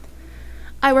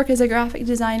 I work as a graphic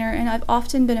designer, and I've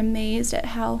often been amazed at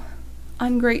how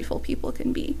ungrateful people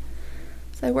can be.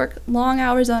 So I work long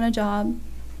hours on a job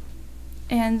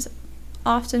and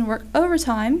often work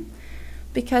overtime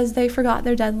because they forgot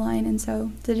their deadline, and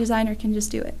so the designer can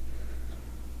just do it.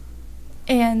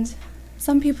 And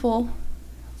some people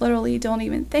literally don't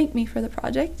even thank me for the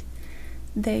project.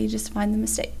 They just find the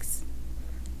mistakes.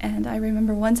 And I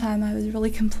remember one time I was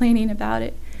really complaining about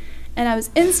it, and I was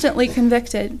instantly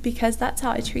convicted because that's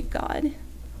how I treat God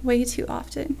way too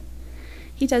often.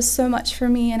 He does so much for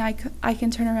me, and I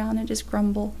can turn around and just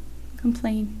grumble,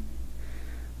 complain.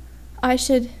 I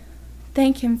should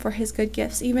thank Him for His good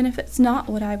gifts, even if it's not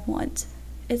what I want.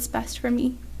 It's best for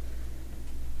me.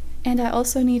 And I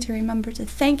also need to remember to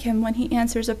thank Him when He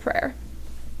answers a prayer.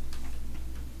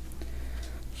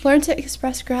 Learn to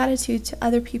express gratitude to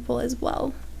other people as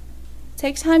well.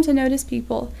 Take time to notice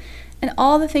people and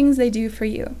all the things they do for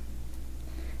you.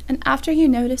 And after you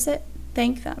notice it,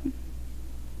 thank them.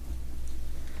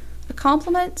 A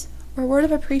compliment or word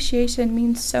of appreciation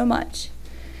means so much.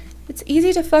 It's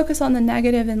easy to focus on the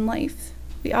negative in life.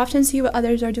 We often see what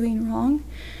others are doing wrong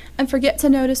and forget to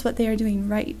notice what they are doing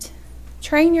right.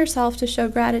 Train yourself to show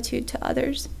gratitude to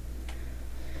others.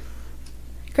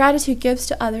 Gratitude gives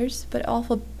to others, but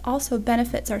also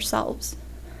benefits ourselves.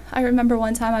 I remember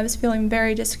one time I was feeling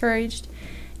very discouraged,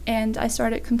 and I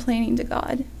started complaining to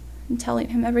God and telling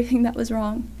Him everything that was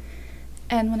wrong.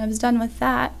 And when I was done with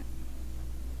that,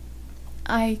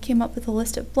 I came up with a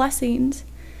list of blessings,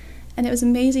 and it was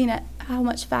amazing at how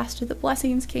much faster the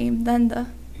blessings came than the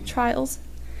trials.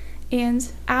 And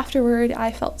afterward,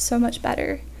 I felt so much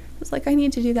better. It was like I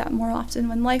need to do that more often.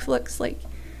 When life looks like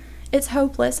it's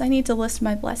hopeless, I need to list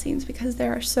my blessings because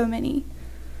there are so many.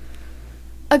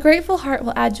 A grateful heart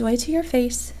will add joy to your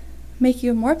face, make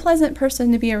you a more pleasant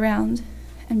person to be around,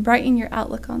 and brighten your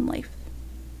outlook on life.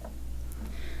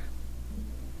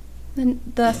 Then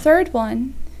the third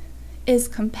one is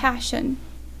compassion.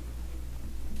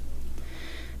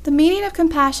 The meaning of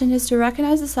compassion is to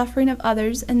recognize the suffering of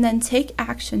others and then take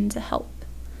action to help.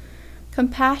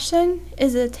 Compassion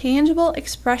is a tangible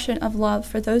expression of love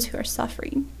for those who are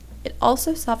suffering. It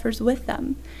also suffers with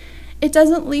them. It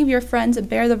doesn't leave your friend to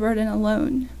bear the burden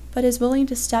alone, but is willing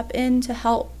to step in to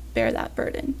help bear that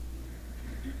burden.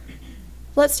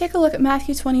 Let's take a look at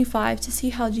Matthew 25 to see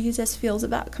how Jesus feels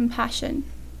about compassion.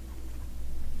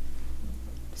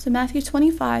 So Matthew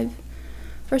 25,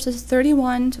 verses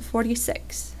 31 to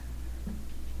 46.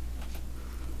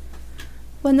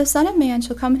 When the Son of Man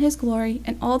shall come in his glory,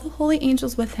 and all the holy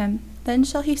angels with him, then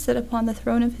shall he sit upon the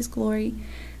throne of his glory,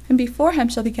 and before him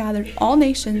shall be gathered all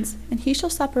nations, and he shall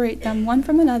separate them one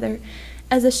from another,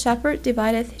 as a shepherd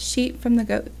divideth sheep from the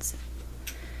goats.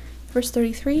 Verse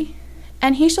 33,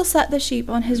 and he shall set the sheep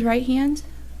on his right hand,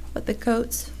 but the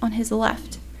goats on his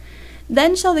left.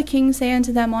 Then shall the king say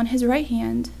unto them on his right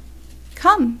hand,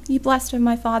 Come, ye blessed of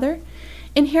my Father,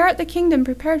 inherit the kingdom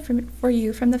prepared for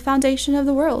you from the foundation of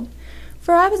the world.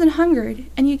 For I was an hungered,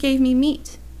 and you gave me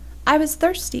meat. I was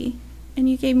thirsty, and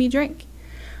you gave me drink.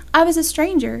 I was a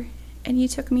stranger, and ye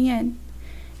took me in.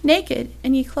 Naked,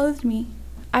 and ye clothed me.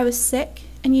 I was sick,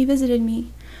 and ye visited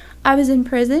me. I was in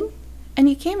prison, and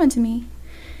ye came unto me.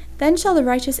 Then shall the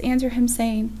righteous answer him,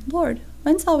 saying, Lord,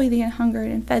 when saw we thee an hungered,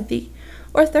 and fed thee,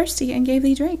 or thirsty, and gave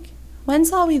thee drink? When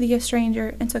saw we thee a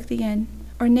stranger, and took thee in,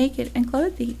 or naked, and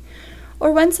clothed thee?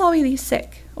 Or when saw we thee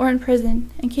sick, or in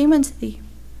prison, and came unto thee?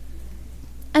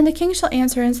 And the king shall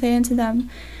answer and say unto them,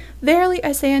 Verily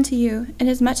I say unto you,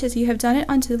 inasmuch as ye have done it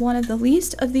unto one of the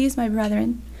least of these my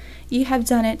brethren, ye have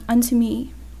done it unto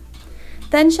me.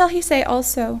 Then shall he say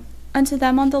also unto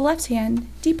them on the left hand,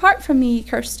 Depart from me, ye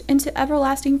cursed, into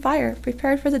everlasting fire,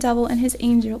 prepared for the devil and his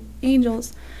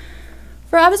angels.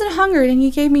 For I was an hungered, and ye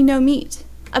gave me no meat.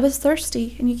 I was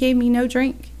thirsty, and ye gave me no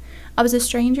drink. I was a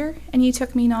stranger, and ye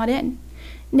took me not in.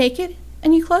 Naked,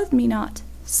 and ye clothed me not.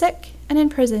 Sick, and in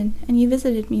prison, and ye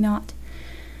visited me not.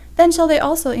 Then shall they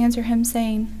also answer him,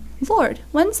 saying, Lord,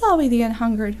 when saw we thee an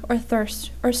hungered, or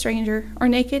thirst, or stranger, or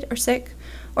naked, or sick,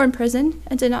 or in prison,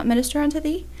 and did not minister unto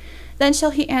thee? Then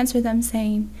shall he answer them,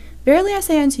 saying, Verily I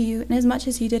say unto you, inasmuch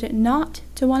as ye did it not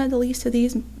to one of the least of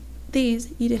these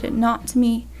ye did it not to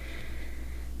me.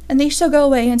 And these shall go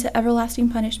away into everlasting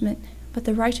punishment, but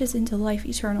the righteous into life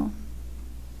eternal.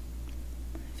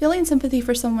 Feeling sympathy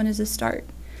for someone is a start,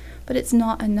 but it's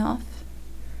not enough.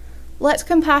 Let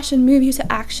compassion move you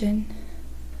to action.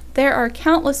 There are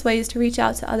countless ways to reach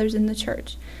out to others in the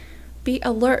church. Be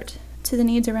alert to the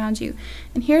needs around you.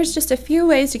 And here's just a few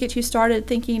ways to get you started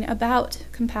thinking about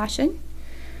compassion.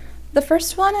 The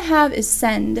first one I have is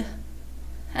send.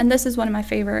 And this is one of my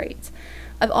favorites.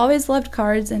 I've always loved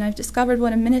cards, and I've discovered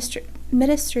what a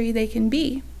ministry they can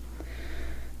be.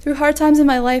 Through hard times in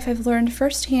my life, I've learned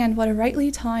firsthand what a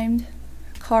rightly timed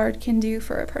card can do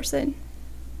for a person.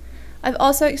 I've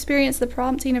also experienced the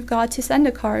prompting of God to send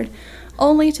a card,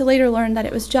 only to later learn that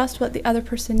it was just what the other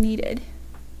person needed.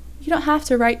 You don't have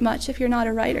to write much if you're not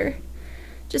a writer.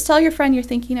 Just tell your friend you're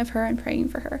thinking of her and praying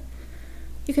for her.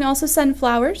 You can also send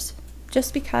flowers,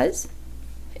 just because,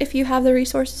 if you have the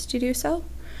resources to do so,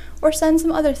 or send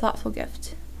some other thoughtful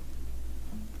gift.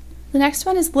 The next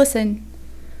one is listen.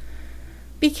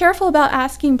 Be careful about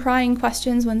asking prying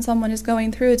questions when someone is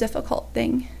going through a difficult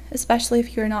thing, especially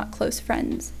if you're not close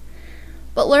friends.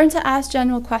 But learn to ask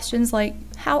general questions like,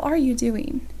 how are you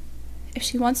doing? If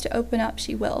she wants to open up,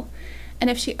 she will. And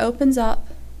if she opens up,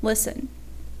 listen.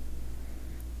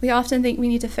 We often think we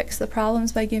need to fix the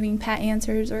problems by giving pat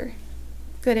answers or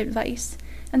good advice,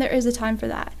 and there is a time for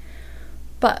that.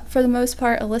 But for the most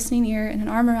part, a listening ear and an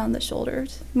arm around the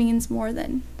shoulders means more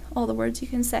than all the words you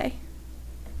can say.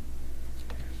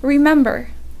 Remember.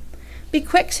 Be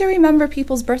quick to remember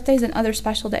people's birthdays and other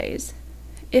special days.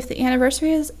 If the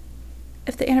anniversary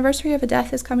of a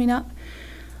death is coming up,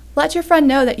 let your friend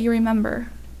know that you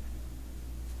remember.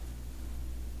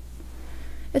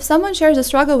 If someone shares a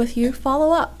struggle with you,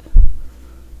 follow up.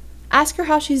 Ask her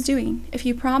how she's doing. If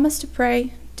you promise to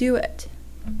pray, do it.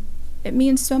 It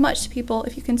means so much to people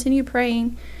if you continue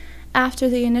praying after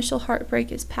the initial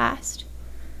heartbreak is past.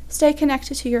 Stay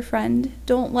connected to your friend.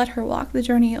 Don't let her walk the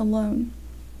journey alone.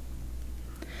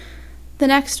 The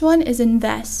next one is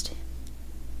invest.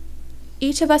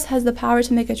 Each of us has the power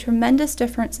to make a tremendous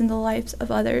difference in the lives of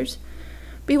others.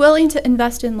 Be willing to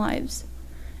invest in lives.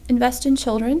 Invest in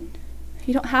children.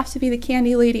 You don't have to be the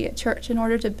candy lady at church in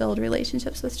order to build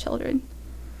relationships with children.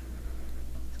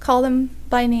 Call them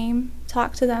by name.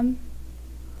 Talk to them.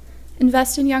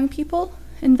 Invest in young people.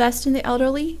 Invest in the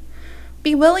elderly.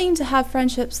 Be willing to have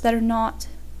friendships that are not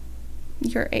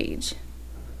your age.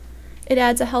 It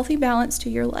adds a healthy balance to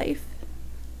your life.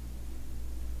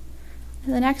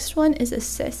 And the next one is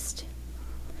assist.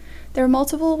 There are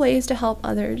multiple ways to help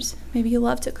others. Maybe you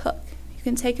love to cook. You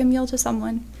can take a meal to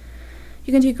someone.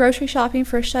 You can do grocery shopping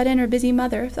for a shut-in or busy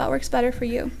mother if that works better for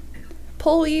you.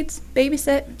 Pull weeds,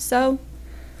 babysit, sew.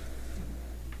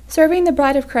 Serving the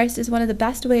bride of Christ is one of the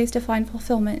best ways to find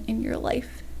fulfillment in your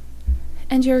life.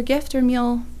 And your gift or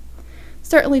meal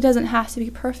certainly doesn't have to be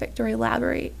perfect or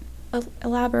elaborate.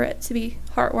 elaborate to be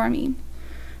heartwarming.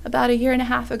 About a year and a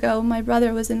half ago, my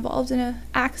brother was involved in an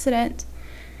accident,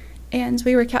 and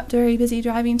we were kept very busy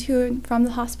driving to and from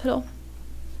the hospital.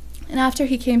 And after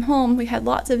he came home, we had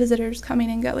lots of visitors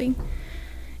coming and going.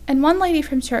 And one lady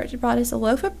from church brought us a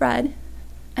loaf of bread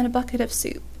and a bucket of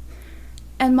soup.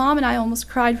 And Mom and I almost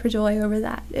cried for joy over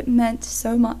that. It meant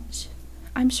so much.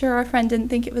 I'm sure our friend didn't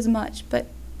think it was much, but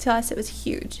to us it was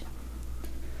huge.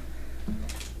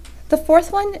 The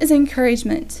fourth one is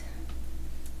encouragement.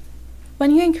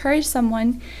 When you encourage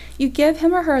someone, you give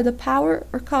him or her the power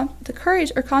or the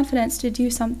courage or confidence to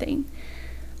do something.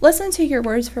 Listen to your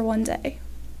words for one day.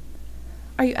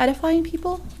 Are you edifying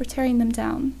people or tearing them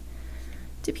down?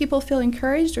 Do people feel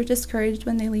encouraged or discouraged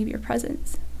when they leave your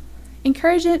presence?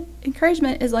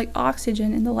 Encouragement is like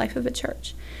oxygen in the life of a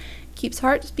church. It keeps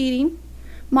hearts beating,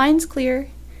 minds clear,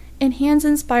 and hands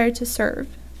inspired to serve.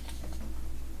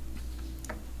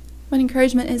 When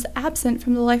encouragement is absent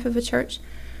from the life of a church,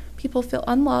 people feel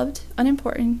unloved,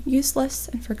 unimportant, useless,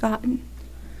 and forgotten.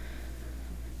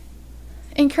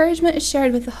 Encouragement is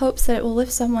shared with the hopes that it will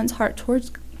lift someone's heart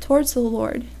towards the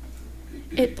Lord.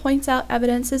 It points out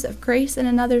evidences of grace in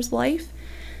another's life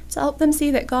to help them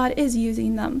see that God is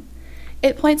using them.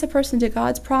 It points a person to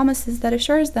God's promises that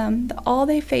assures them that all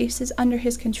they face is under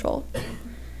His control.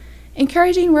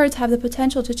 Encouraging words have the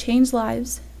potential to change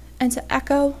lives and to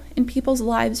echo in people's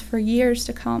lives for years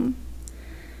to come.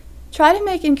 Try to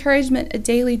make encouragement a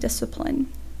daily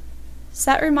discipline.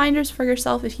 Set reminders for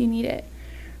yourself if you need it.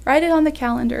 Write it on the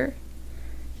calendar.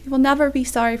 You will never be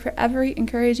sorry for every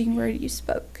encouraging word you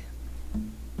spoke.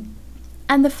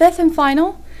 And the fifth and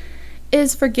final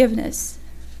is forgiveness.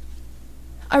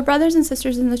 Our brothers and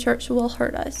sisters in the church will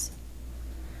hurt us.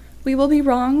 We will be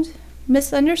wronged,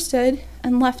 misunderstood,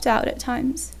 and left out at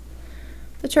times.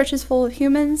 The church is full of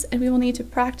humans, and we will need to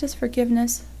practice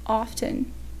forgiveness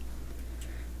often.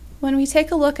 When we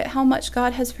take a look at how much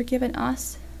God has forgiven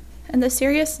us and the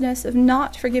seriousness of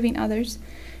not forgiving others,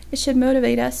 it should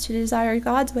motivate us to desire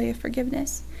God's way of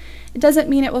forgiveness. It doesn't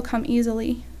mean it will come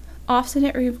easily. Often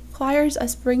it requires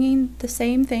us bringing the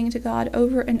same thing to God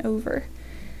over and over.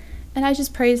 And I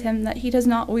just praise Him that He does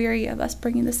not weary of us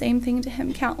bringing the same thing to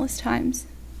Him countless times.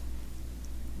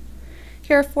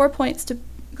 Here are 4 points to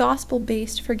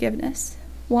gospel-based forgiveness.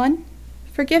 1,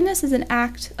 forgiveness is an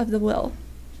act of the will.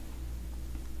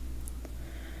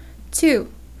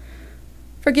 2,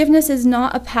 forgiveness is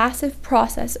not a passive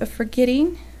process of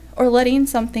forgetting or letting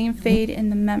something fade in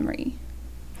the memory.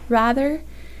 Rather,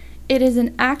 it is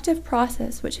an active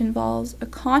process which involves a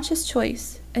conscious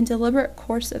choice and deliberate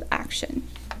course of action.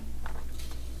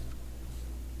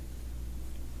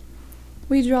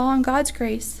 We draw on God's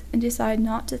grace and decide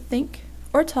not to think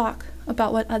or talk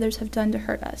about what others have done to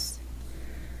hurt us.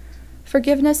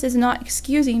 Forgiveness is not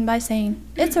excusing by saying,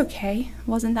 "It's okay,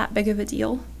 wasn't that big of a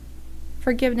deal."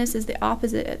 Forgiveness is the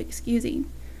opposite of excusing.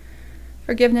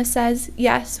 Forgiveness says,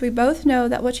 "Yes, we both know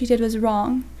that what you did was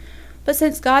wrong, but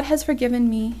since God has forgiven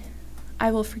me,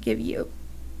 I will forgive you."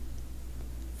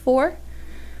 4,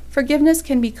 forgiveness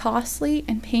can be costly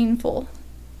and painful.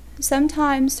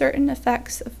 Sometimes certain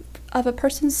effects of a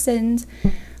person's sins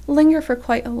linger for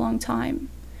quite a long time.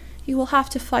 You will have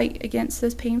to fight against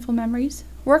those painful memories,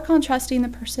 work on trusting the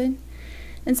person,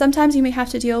 and sometimes you may have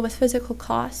to deal with physical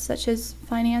costs such as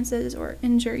finances or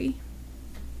injury.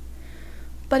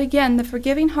 But again, the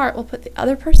forgiving heart will put the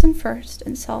other person first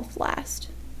and self last.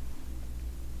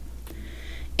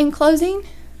 In closing,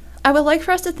 I would like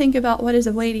for us to think about what is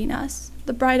awaiting us,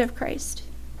 the bride of Christ.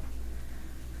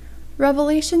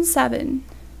 Revelation 7,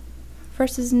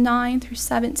 verses 9 through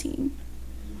 17.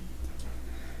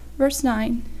 Verse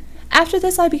 9, "After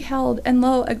this I beheld, and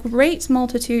lo, a great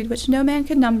multitude, which no man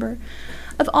could number,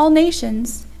 of all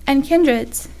nations, and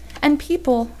kindreds, and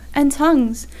people, and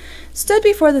tongues, stood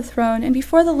before the throne and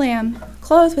before the Lamb,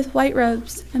 clothed with white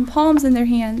robes, and palms in their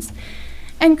hands,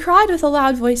 and cried with a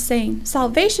loud voice, saying,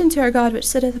 Salvation to our God which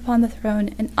sitteth upon the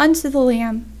throne, and unto the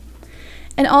Lamb.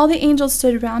 And all the angels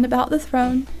stood round about the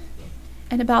throne,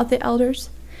 and about the elders,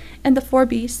 and the 4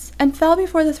 beasts, and fell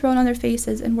before the throne on their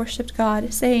faces, and worshipped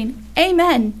God, saying,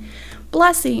 Amen!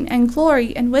 Blessing, and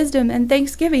glory, and wisdom, and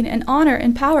thanksgiving, and honor,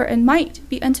 and power, and might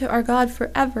be unto our God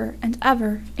for ever and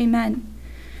ever. Amen.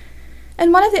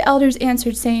 And one of the elders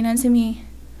answered, saying unto me,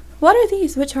 What are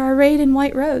these which are arrayed in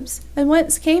white robes, and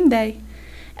whence came they?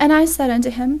 And I said unto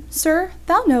him, Sir,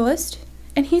 thou knowest.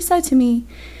 And he said to me,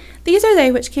 These are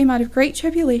they which came out of great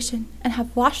tribulation, and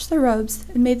have washed their robes,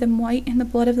 and made them white in the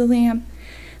blood of the Lamb.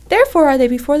 Therefore are they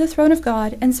before the throne of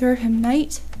God, and serve him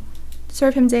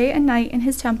day and night in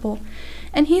his temple.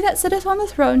 And he that sitteth on the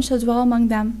throne shall dwell among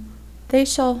them. They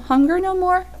shall hunger no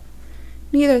more,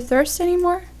 neither thirst any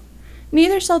more,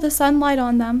 neither shall the sun light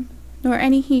on them, nor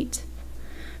any heat.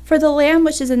 For the Lamb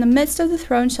which is in the midst of the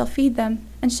throne shall feed them,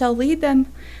 and shall lead them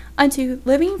unto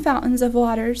living fountains of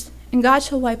waters, and God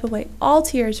shall wipe away all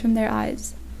tears from their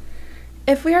eyes.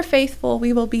 If we are faithful,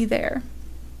 we will be there.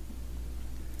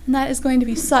 And that is going to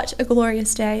be such a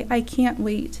glorious day. I can't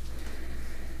wait.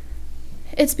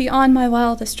 It's beyond my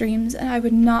wildest dreams, and I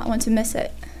would not want to miss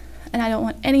it. And I don't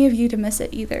want any of you to miss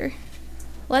it either.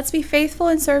 Let's be faithful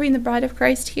in serving the bride of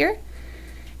Christ here,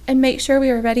 and make sure we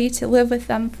are ready to live with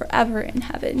them forever in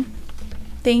heaven.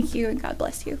 Thank you, and God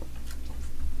bless you.